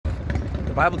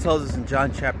The Bible tells us in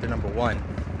John chapter number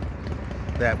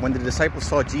 1 that when the disciples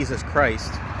saw Jesus Christ,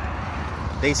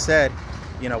 they said,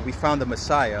 you know, we found the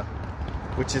Messiah,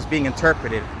 which is being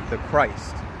interpreted the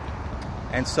Christ.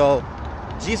 And so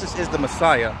Jesus is the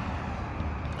Messiah,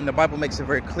 and the Bible makes it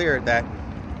very clear that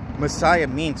Messiah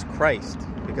means Christ,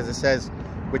 because it says,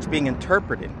 which being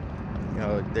interpreted, you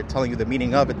know, they're telling you the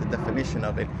meaning of it, the definition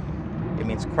of it, it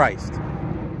means Christ.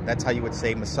 That's how you would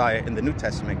say Messiah in the New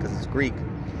Testament, because it's Greek.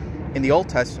 In the Old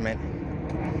Testament,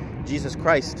 Jesus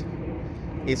Christ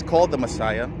is called the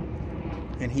Messiah.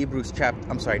 In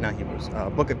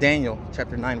Book of Daniel,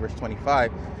 chapter 9, verse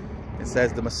 25, it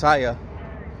says the Messiah,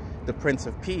 the Prince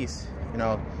of Peace, you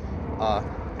know,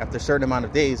 after a certain amount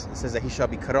of days, it says that he shall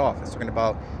be cut off. It's talking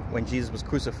about when Jesus was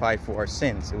crucified for our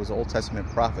sins. It was an Old Testament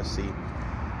prophecy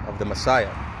of the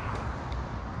Messiah.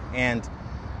 And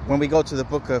when we go to the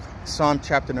book of Psalm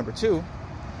chapter number 2,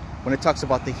 when it talks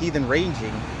about the heathen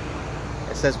raging,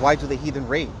 it says, why do the heathen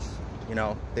rage? You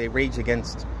know, they rage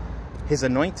against his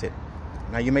anointed.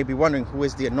 Now you may be wondering, who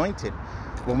is the anointed?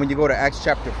 Well, when you go to Acts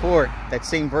chapter 4, that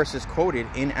same verse is quoted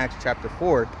in Acts chapter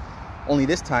 4, only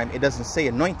this time it doesn't say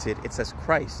anointed, it says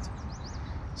Christ.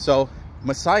 So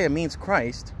Messiah means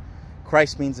Christ,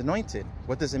 Christ means anointed.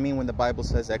 What does it mean when the Bible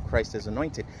says that Christ is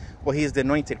anointed? Well, he is the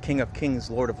anointed King of Kings,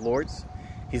 Lord of Lords.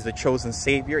 He's the chosen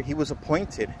Savior. He was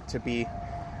appointed to be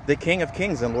the King of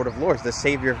Kings and Lord of Lords, the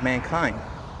Savior of mankind,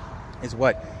 is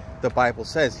what the Bible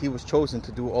says. He was chosen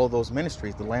to do all those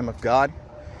ministries, the Lamb of God.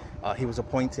 He was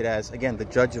appointed as, again, the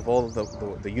judge of all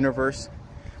of the universe.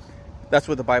 That's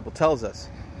what the Bible tells us.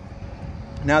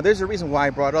 Now, there's a reason why I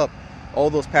brought up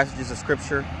all those passages of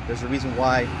Scripture. There's a reason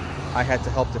why I had to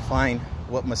help define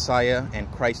what Messiah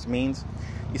and Christ means.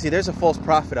 You see, there's a false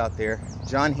prophet out there,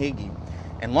 John Hagee.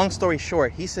 And long story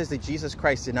short, he says that Jesus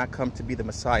Christ did not come to be the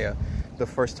Messiah the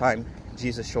first time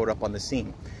Jesus showed up on the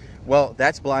scene. Well,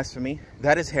 that's blasphemy.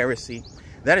 That is heresy.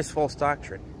 That is false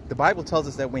doctrine. The Bible tells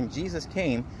us that when Jesus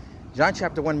came, John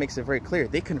chapter 1 makes it very clear.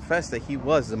 They confessed that he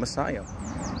was the Messiah.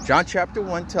 John chapter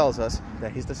 1 tells us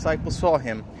that his disciples saw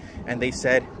him and they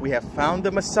said, we have found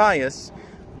the Messias,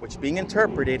 which being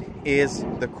interpreted is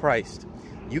the Christ.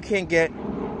 You can't get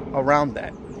around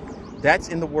that. That's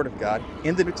in the Word of God.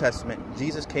 In the New Testament,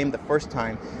 Jesus came the first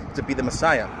time to be the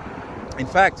Messiah. In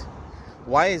fact,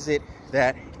 why is it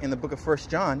that in the book of 1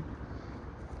 John,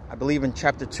 I believe in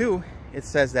chapter 2, it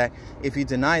says that if you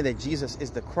deny that Jesus is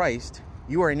the Christ,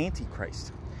 you are an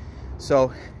antichrist.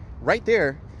 So right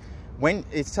there, when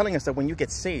it's telling us that when you get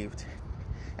saved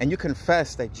and you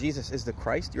confess that Jesus is the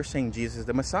Christ, you're saying Jesus is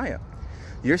the Messiah.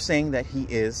 You're saying that he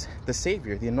is the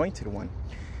Savior, the anointed one.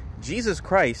 Jesus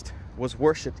Christ was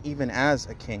worshipped even as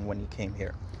a king when he came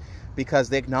here, because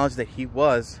they acknowledged that he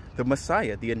was the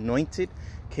Messiah, the anointed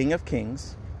King of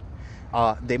Kings.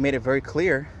 They made it very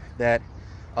clear that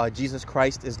Jesus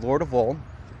Christ is Lord of all.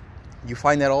 You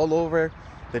find that all over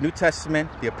the New Testament,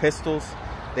 the epistles.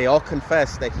 They all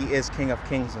confess that he is King of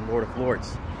Kings and Lord of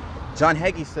Lords. John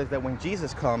Hagee says that when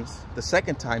Jesus comes the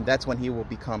second time, that's when he will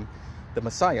become the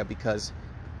Messiah, because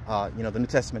you know, the New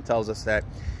Testament tells us that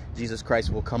Jesus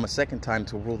Christ will come a second time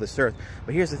to rule this earth.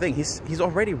 But here's the thing, he's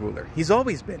already ruler. He's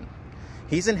always been.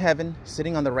 He's in heaven,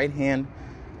 sitting on the right hand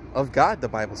of God, the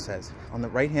Bible says, on the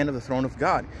right hand of the throne of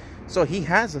God. So he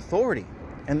has authority.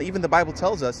 And even the Bible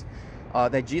tells us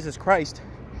that Jesus Christ,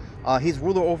 he's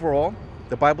ruler over all.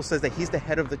 The Bible says that he's the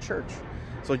head of the church.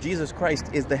 So Jesus Christ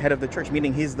is the head of the church,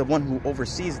 meaning he's the one who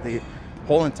oversees the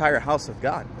whole entire house of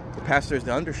God. The pastor is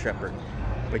the under shepherd,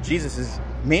 but Jesus is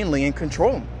mainly in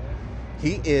control.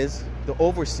 He is the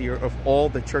overseer of all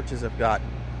the churches of God.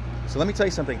 So let me tell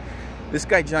you something. This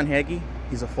guy, John Hagee,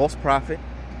 he's a false prophet.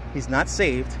 He's not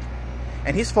saved,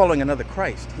 and he's following another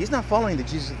Christ. He's not following the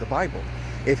Jesus of the Bible.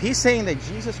 If he's saying that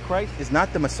Jesus Christ is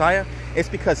not the Messiah, it's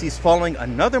because he's following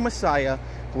another Messiah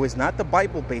who is not the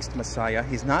Bible-based Messiah.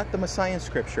 He's not the Messiah in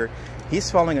Scripture.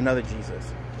 He's following another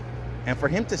Jesus. And for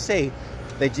him to say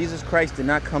that Jesus Christ did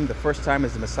not come the first time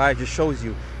as the Messiah just shows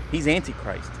you he's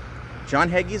Antichrist. John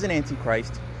Hagee is an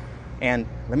Antichrist. And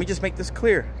let me just make this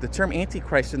clear. The term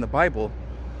Antichrist in the Bible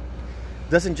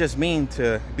doesn't just mean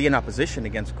to be in opposition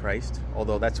against Christ,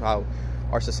 although that's how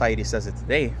our society says it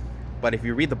today. But if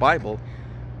you read the Bible,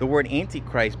 the word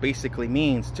Antichrist basically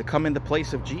means to come in the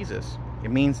place of Jesus.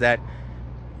 It means that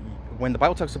when the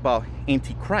Bible talks about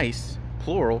Antichrist,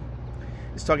 plural,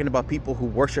 it's talking about people who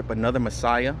worship another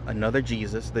Messiah, another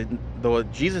Jesus, the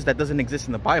Jesus that doesn't exist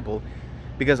in the Bible,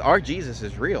 because our Jesus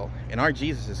is real and our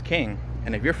Jesus is King.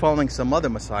 And if you're following some other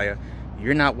Messiah,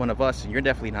 you're not one of us and you're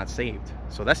definitely not saved.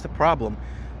 So that's the problem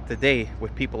today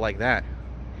with people like that.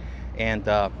 And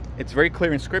it's very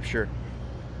clear in Scripture,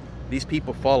 these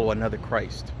people follow another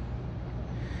Christ.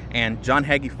 and John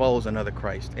Hagee follows another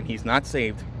Christ, and he's not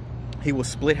saved, he will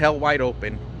split hell wide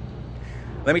open.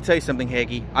 Let me tell you something,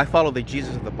 Hagee. I follow the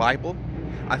Jesus of the Bible.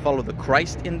 I follow the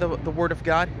Christ in the Word of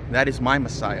God. That is my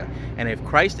Messiah. And if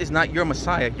Christ is not your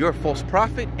Messiah, you're a false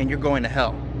prophet and you're going to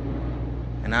hell.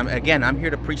 And I'm here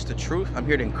to preach the truth. I'm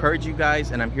here to encourage you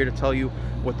guys, and I'm here to tell you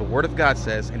what the Word of God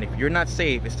says. And if you're not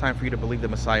saved, it's time for you to believe the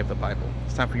Messiah of the Bible.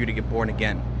 It's time for you to get born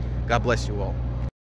again. God bless you all.